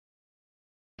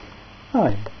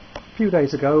Hi. A few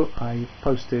days ago I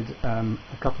posted a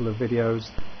couple of videos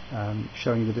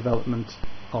showing the development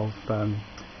of a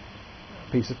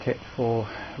piece of kit for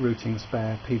routing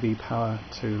spare PV power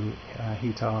to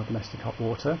heat our domestic hot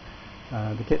water.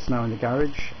 The kit's now in the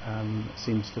garage,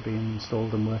 seems to be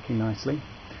installed and working nicely.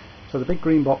 So the big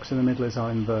green box in the middle is our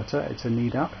inverter. It's a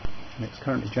NEEDAP and it's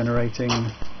currently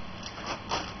generating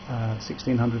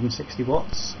 1660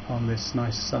 watts on this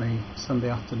nice sunny Sunday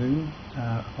afternoon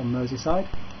up on Merseyside.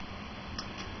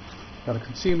 Got a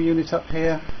consumer unit up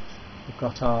here. We've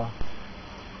got our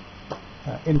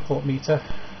import meter,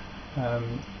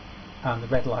 and the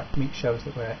red light meter shows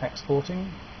that we're exporting.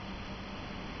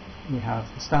 We have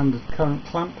the standard current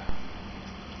clamp.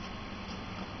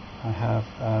 I have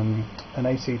an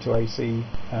AC to AC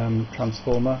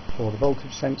transformer for the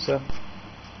voltage sensor.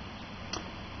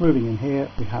 Moving in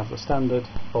here, we have the standard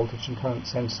voltage and current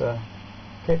sensor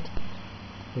kit.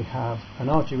 We have an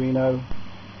Arduino,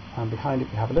 and behind it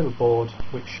we have a little board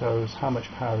which shows how much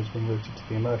power has been routed to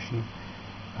the immersion.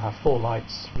 I have 4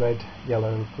 lights: red,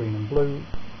 yellow, green and blue.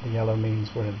 The yellow means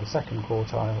we're in the second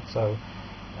quartile, so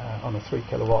on a 3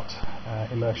 kilowatt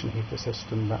immersion heater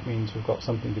system, that means we've got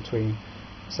something between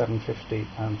 750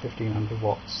 and 1500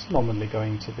 watts nominally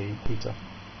going to the heater.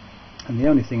 And the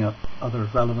only thing other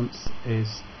of relevance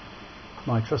is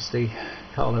my trusty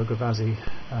Carlo Gavazzi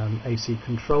AC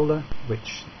controller,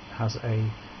 which has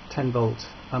a 10 volt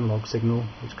analog signal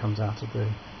which comes out of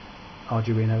the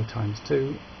Arduino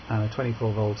 ×2 and a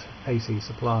 24 volt AC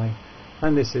supply,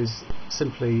 and this is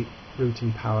simply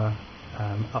routing power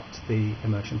up to the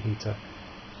immersion heater.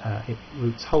 It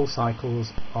routes whole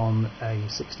cycles on a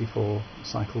 64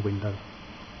 cycle window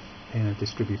in a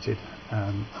distributed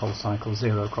whole cycle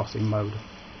zero crossing mode.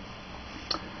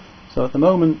 So at the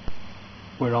moment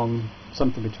we're on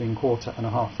something between quarter and a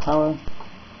half power.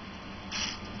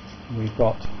 We've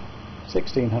got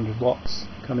 1600 watts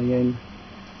coming in,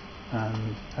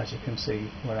 and as you can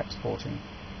see we're exporting.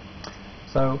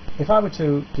 So if I were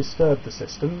to disturb the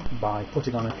system by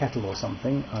putting on a kettle or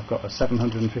something, I've got a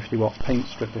 750 watt paint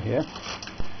stripper here.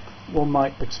 One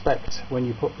might expect when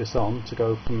you put this on to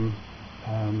go from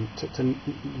to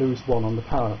lose 1 on the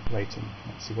power rating.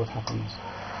 Let's see what happens.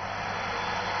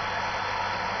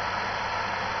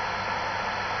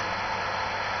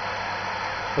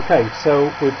 Okay,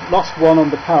 so we've lost 1 on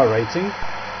the power rating.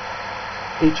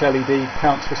 Each LED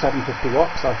counts for 750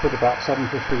 watts. I've put about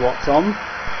 750 watts on.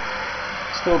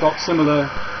 Still got similar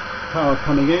power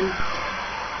coming in,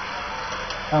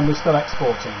 and we're still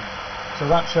exporting. So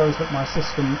that shows that my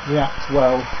system reacts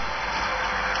well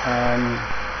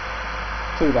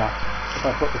to that. If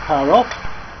I put the power off,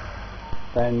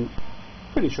 then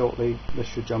pretty shortly this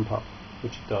should jump up,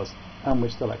 which it does, and we're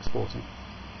still exporting.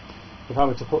 If I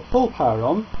were to put full power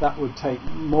on, that would take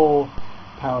more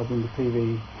power than the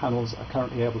PV panels are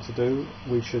currently able to do.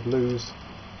 We should lose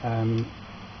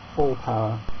all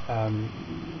power.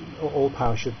 All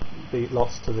power should be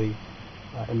lost to the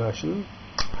immersion.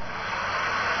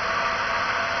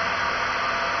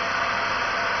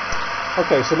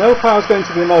 Okay, so no power is going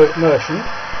to the immersion,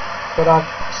 but I've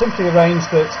simply arranged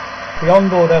that the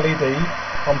onboard LED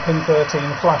on pin 13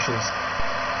 flashes.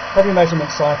 Every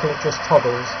measurement cycle it just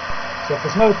toggles, so if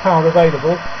there's no power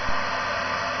available,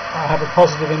 I have a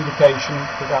positive indication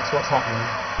that that's what's happening.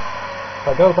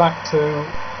 If I go back to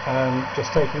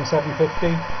just taking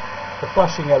 750, the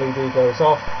flashing LED goes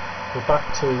off, we're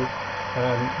back to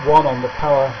 1 on the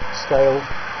power scale,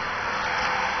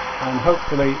 and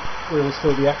hopefully we will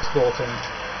still be exporting.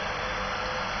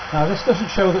 Now this doesn't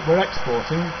show that we're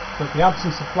exporting, but the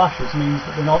absence of flashes means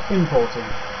that we're not importing.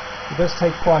 It does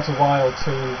take quite a while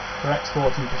for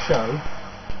exporting to show.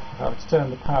 If I were to turn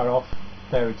the power off,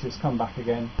 there it is, come back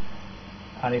again,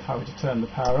 and if I were to turn the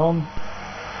power on,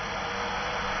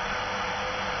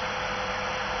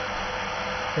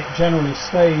 it generally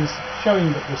stays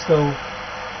showing that we're still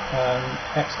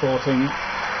exporting,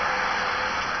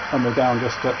 and we're down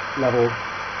just at level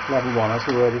 1 as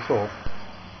we were before.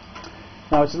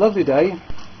 Now it's a lovely day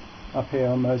up here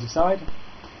on Merseyside,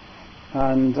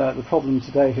 and the problem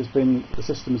today has been the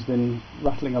system's been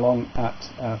rattling along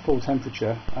at full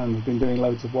temperature, and we've been doing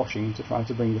loads of washing to try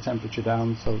to bring the temperature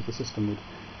down so that the system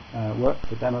would work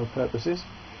for demo purposes.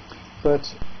 But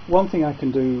one thing I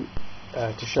can do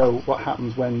to show what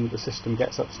happens when the system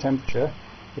gets up to temperature,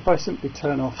 if I simply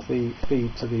turn off the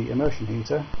feed to the immersion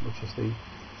heater, which is the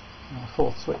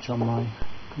 4th switch on my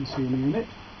consumer unit,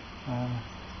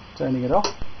 turning it off.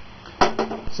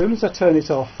 As soon as I turn it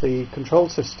off, the control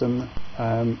system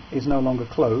is no longer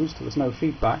closed, there's no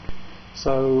feedback,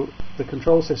 so the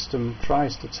control system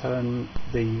tries to turn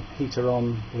the heater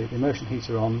on, the immersion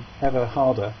heater on, ever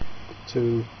harder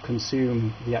to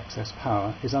consume the excess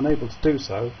power is unable to do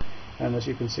so, and as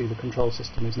you can see the control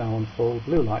system is now on full,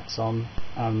 blue lights on,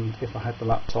 and if I had the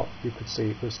laptop you could see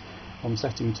it was on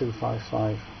setting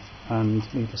 255,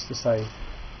 and needless to say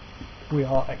we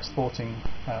are exporting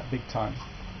big time.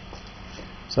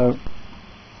 So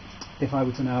if I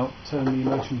were to now turn the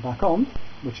immersion back on,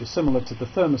 which is similar to the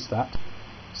thermostat,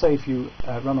 say if you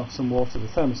run off some water, the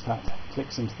thermostat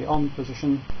clicks into the on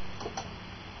position,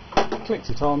 clicks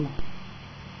it on,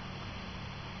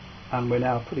 and we're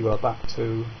now pretty well back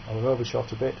to, I've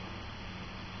overshot a bit,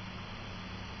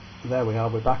 there we are,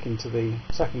 we're back into the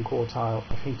second quartile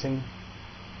of heating,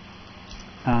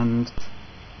 and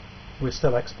we're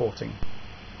still exporting.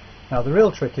 Now the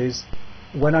real trick is,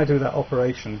 when I do that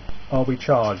operation, are we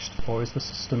charged, or is the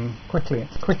system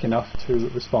quick enough to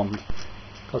respond?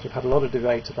 Because we've had a lot of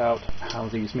debate about how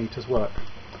these meters work.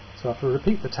 So if I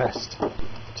repeat the test,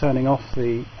 turning off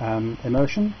the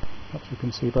immersion, perhaps we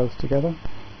can see both together,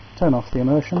 turn off the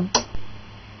immersion.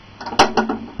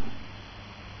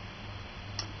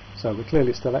 So we're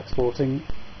clearly still exporting.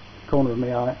 Corner of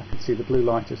my eye, I can see the blue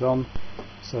light is on,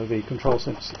 so the control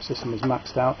system is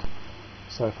maxed out.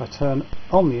 So if I turn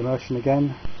on the immersion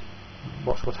again,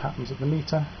 watch what happens at the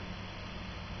meter.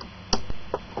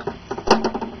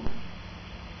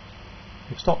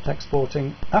 We've stopped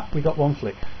exporting. We got one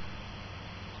flick.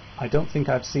 I don't think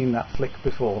I've seen that flick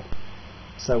before.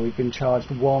 So we've been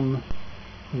charged 1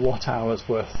 watt-hour's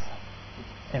worth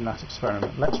in that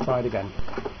experiment. Let's try it again.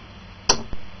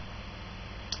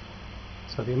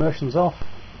 So the immersion's off.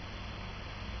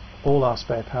 All our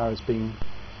spare power is being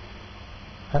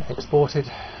exported.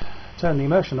 Turn the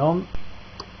immersion on,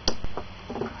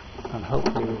 and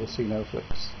hopefully we will see no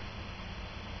flicks.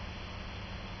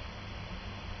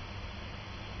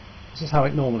 This is how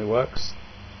it normally works,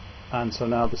 and so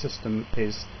now the system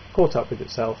is caught up with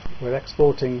itself. We're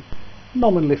exporting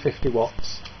nominally 50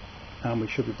 watts, and we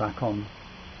should be back on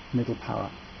middle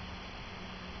power.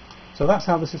 So that's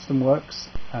how the system works.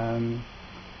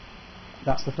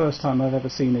 That's the first time I've ever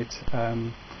seen it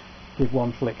give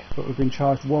one flick, but we've been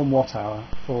charged 1 watt-hour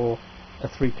for a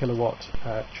 3 kilowatt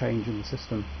change in the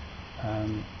system.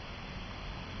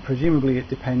 Presumably it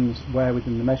depends where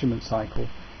within the measurement cycle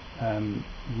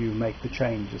you make the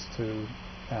change as to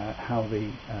how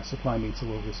the supply meter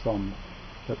will respond.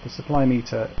 But the supply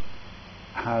meter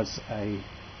has a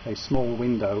small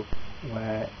window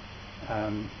where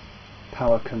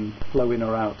power can flow in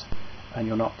or out and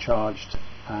you're not charged,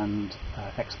 and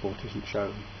export isn't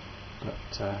shown.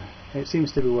 But it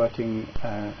seems to be working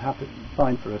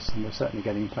fine for us, and we're certainly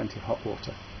getting plenty of hot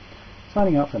water.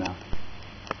 Signing out for now.